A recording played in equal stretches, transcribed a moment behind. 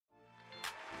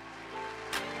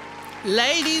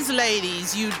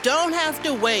Ladies, you don't have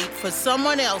to wait for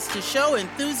someone else to show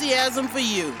enthusiasm for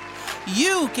you.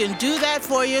 You can do that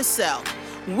for yourself.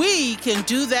 We can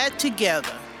do that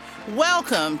together.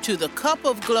 Welcome to the Cup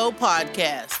of Glow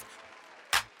podcast.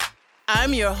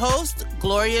 I'm your host,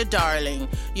 Gloria Darling,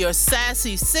 your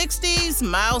sassy 60s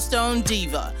milestone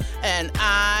diva, and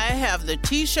I have the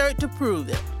t-shirt to prove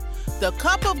it. The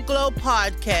Cup of Glow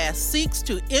podcast seeks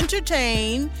to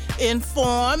entertain,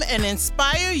 inform, and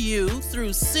inspire you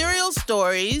through serial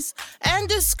stories and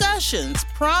discussions,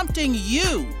 prompting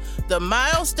you, the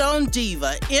milestone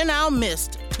diva in our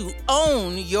midst, to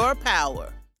own your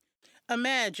power.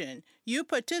 Imagine you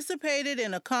participated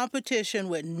in a competition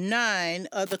with 9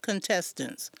 other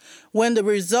contestants. When the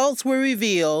results were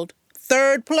revealed,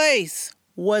 3rd place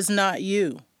was not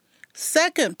you.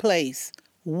 2nd place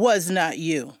was not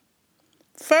you.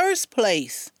 1st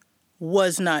place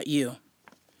was not you.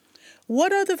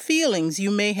 What are the feelings you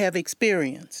may have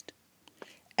experienced?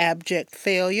 Abject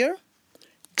failure,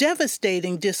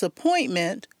 devastating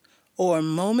disappointment, or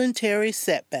momentary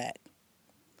setback?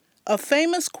 A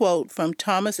famous quote from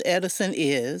Thomas Edison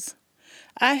is,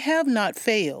 "I have not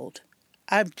failed.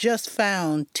 I've just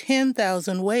found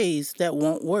 10,000 ways that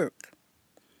won't work."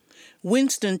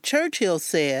 Winston Churchill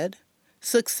said,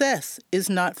 "Success is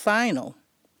not final.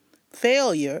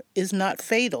 Failure is not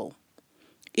fatal.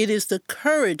 It is the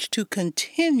courage to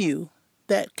continue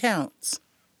that counts."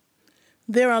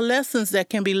 There are lessons that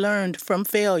can be learned from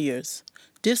failures,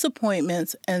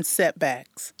 disappointments, and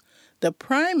setbacks. The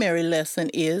primary lesson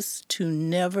is to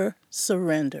never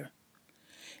surrender.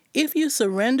 If you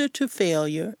surrender to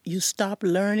failure, you stop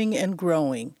learning and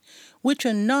growing, which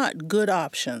are not good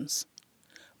options.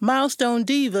 Milestone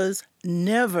divas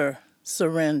never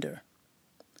surrender.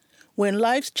 When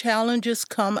life's challenges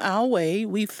come our way,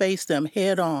 we face them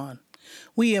head on.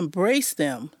 We embrace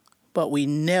them, but we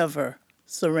never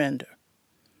surrender.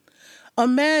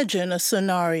 Imagine a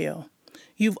scenario.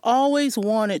 You've always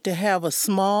wanted to have a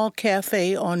small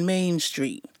cafe on Main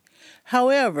Street.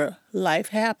 However, life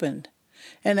happened,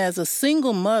 and as a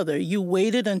single mother, you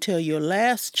waited until your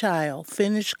last child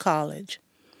finished college,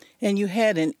 and you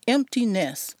had an empty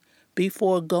nest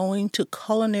before going to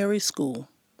culinary school.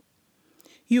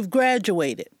 You've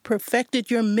graduated, perfected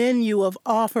your menu of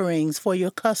offerings for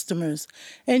your customers,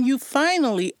 and you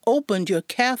finally opened your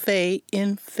cafe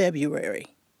in February.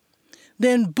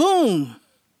 Then boom!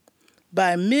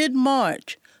 By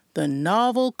mid-March, the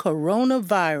novel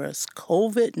coronavirus,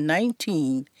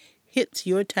 COVID-19, hits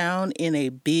your town in a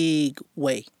big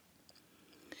way.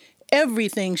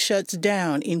 Everything shuts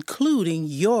down, including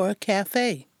your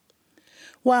cafe.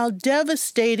 While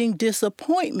devastating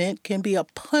disappointment can be a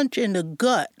punch in the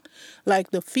gut, like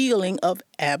the feeling of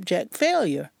abject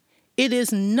failure, it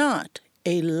is not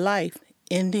a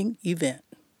life-ending event.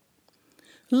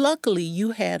 Luckily,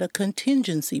 you had a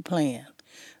contingency plan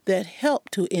that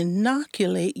helped to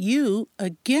inoculate you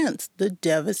against the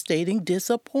devastating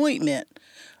disappointment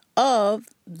of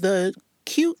the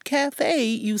cute cafe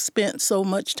you spent so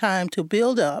much time to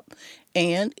build up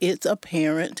and its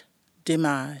apparent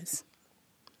demise.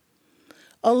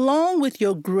 Along with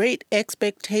your great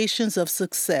expectations of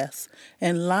success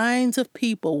and lines of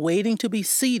people waiting to be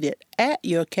seated at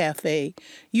your cafe,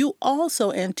 you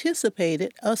also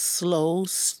anticipated a slow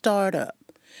startup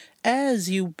as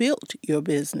you built your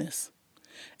business.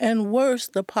 And worse,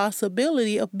 the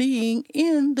possibility of being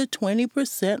in the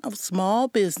 20% of small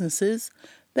businesses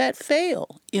that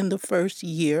fail in the first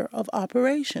year of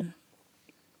operation.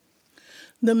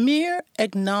 The mere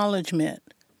acknowledgement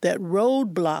that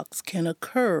roadblocks can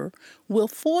occur will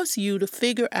force you to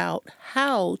figure out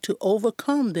how to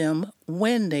overcome them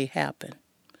when they happen.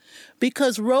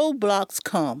 Because roadblocks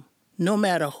come, no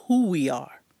matter who we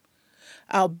are.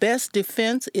 Our best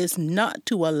defense is not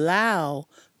to allow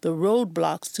the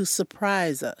roadblocks to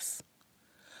surprise us.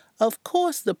 Of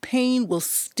course, the pain will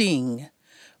sting,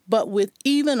 but with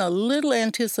even a little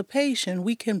anticipation,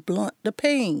 we can blunt the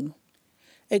pain,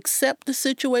 accept the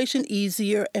situation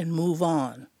easier, and move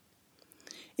on.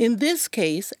 In this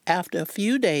case, after a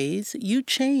few days, you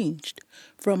changed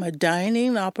from a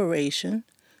dining operation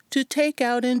to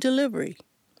takeout and delivery.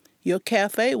 Your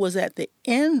cafe was at the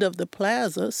end of the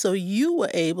plaza, so you were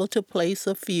able to place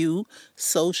a few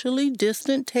socially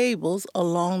distant tables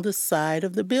along the side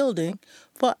of the building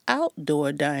for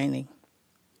outdoor dining.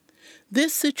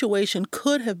 This situation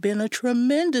could have been a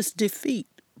tremendous defeat,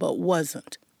 but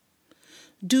wasn't.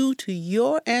 Due to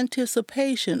your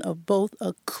anticipation of both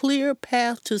a clear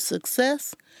path to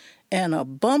success and a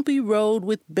bumpy road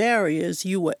with barriers,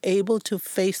 you were able to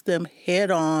face them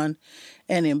head on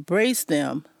and embrace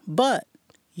them, but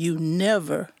you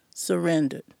never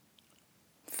surrendered.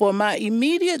 For my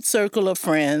immediate circle of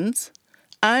friends,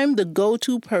 I'm the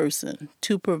go-to person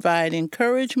to provide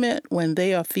encouragement when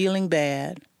they are feeling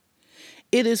bad.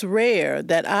 It is rare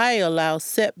that I allow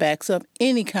setbacks of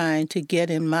any kind to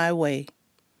get in my way.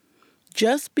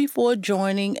 Just before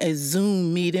joining a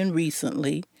Zoom meeting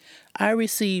recently, I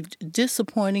received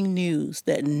disappointing news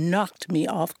that knocked me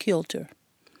off kilter.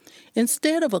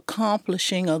 Instead of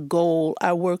accomplishing a goal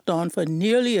I worked on for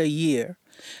nearly a year,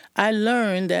 I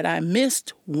learned that I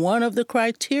missed one of the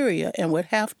criteria and would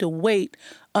have to wait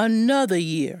another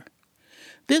year.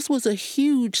 This was a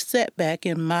huge setback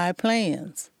in my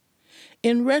plans.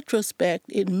 In retrospect,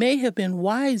 it may have been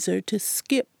wiser to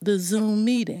skip the Zoom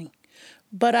meeting,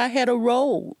 but I had a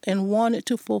role and wanted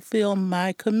to fulfill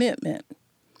my commitment.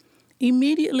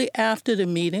 Immediately after the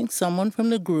meeting, someone from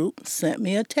the group sent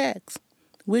me a text,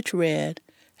 which read,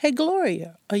 "Hey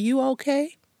Gloria, are you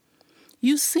okay?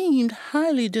 You seemed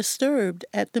highly disturbed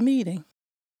at the meeting."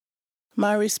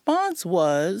 My response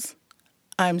was,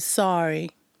 "I'm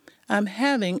sorry. I'm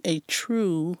having a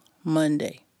true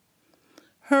Monday."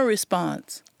 Her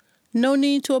response, "No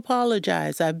need to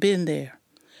apologize. I've been there.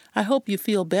 I hope you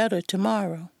feel better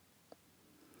tomorrow."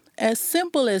 As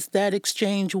simple as that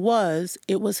exchange was,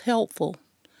 it was helpful.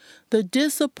 The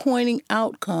disappointing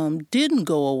outcome didn't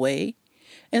go away,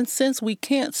 and since we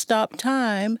can't stop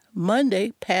time,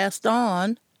 Monday passed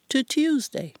on to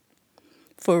Tuesday.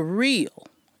 For real,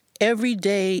 every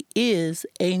day is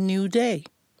a new day.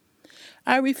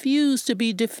 I refuse to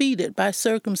be defeated by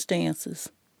circumstances.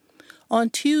 On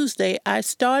Tuesday, I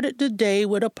started the day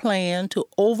with a plan to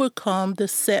overcome the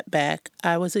setback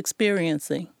I was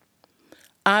experiencing.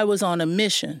 I was on a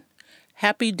mission.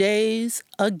 Happy days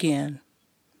again.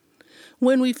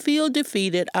 When we feel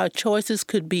defeated, our choices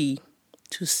could be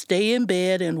to stay in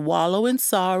bed and wallow in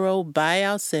sorrow by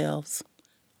ourselves,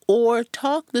 or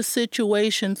talk the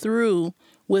situation through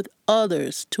with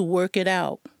others to work it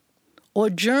out, or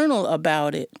journal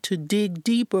about it to dig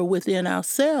deeper within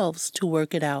ourselves to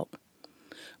work it out.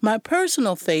 My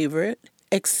personal favorite,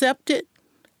 accept it,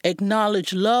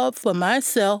 acknowledge love for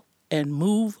myself, and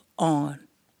move on.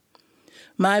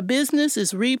 My business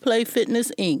is Replay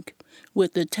Fitness, Inc.,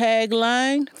 with the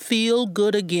tagline, "Feel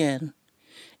Good Again."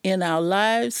 In our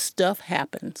lives, stuff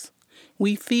happens.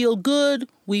 We feel good,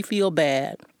 we feel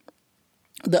bad.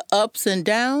 The ups and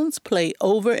downs play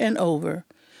over and over.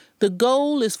 The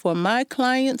goal is for my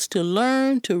clients to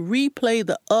learn to replay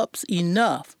the ups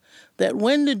enough that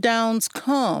when the downs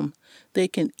come, they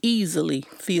can easily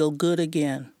feel good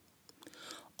again.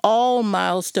 All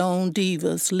Milestone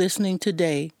Divas listening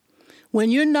today, when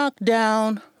you're knocked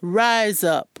down, rise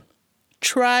up,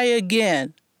 try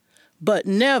again, but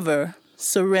never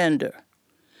surrender.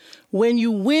 When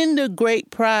you win the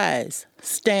great prize,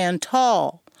 stand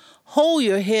tall, hold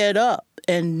your head up,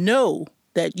 and know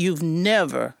that you've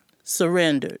never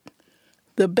surrendered.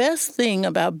 The best thing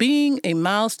about being a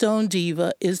Milestone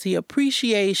Diva is the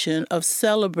appreciation of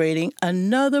celebrating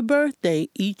another birthday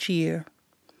each year.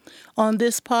 On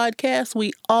this podcast,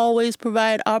 we always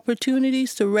provide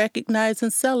opportunities to recognize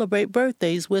and celebrate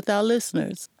birthdays with our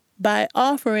listeners by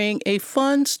offering a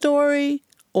fun story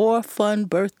or fun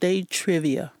birthday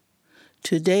trivia.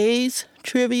 Today's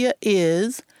trivia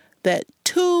is that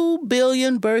 2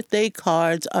 billion birthday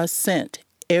cards are sent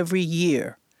every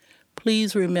year.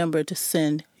 Please remember to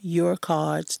send your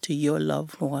cards to your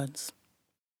loved ones.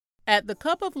 At the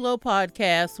Cup of Glow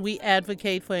podcast, we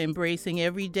advocate for embracing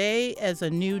every day as a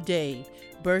new day,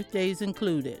 birthdays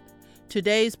included.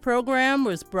 Today's program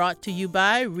was brought to you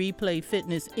by Replay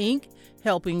Fitness, Inc.,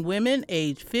 helping women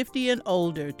age 50 and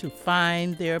older to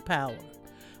find their power.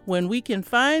 When we can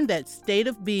find that state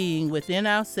of being within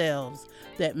ourselves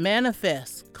that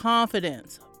manifests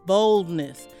confidence,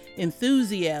 boldness,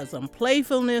 enthusiasm,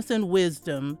 playfulness, and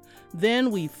wisdom,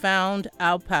 then we found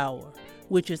our power,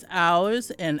 which is ours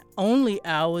and only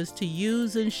ours to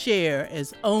use and share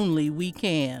as only we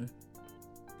can.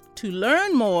 To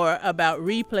learn more about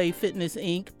Replay Fitness,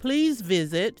 Inc., please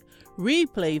visit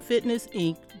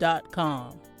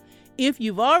replayfitnessinc.com. If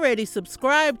you've already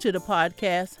subscribed to the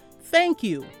podcast, thank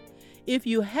you. If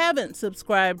you haven't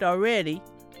subscribed already,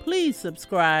 please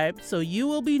subscribe so you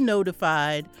will be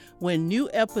notified when new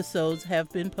episodes have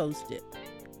been posted.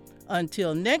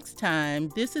 Until next time,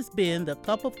 this has been the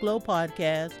Cup of Glow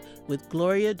podcast with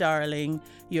Gloria Darling,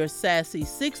 your sassy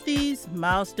 60s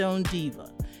Milestone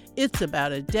Diva. It's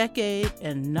about a decade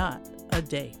and not a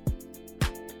day.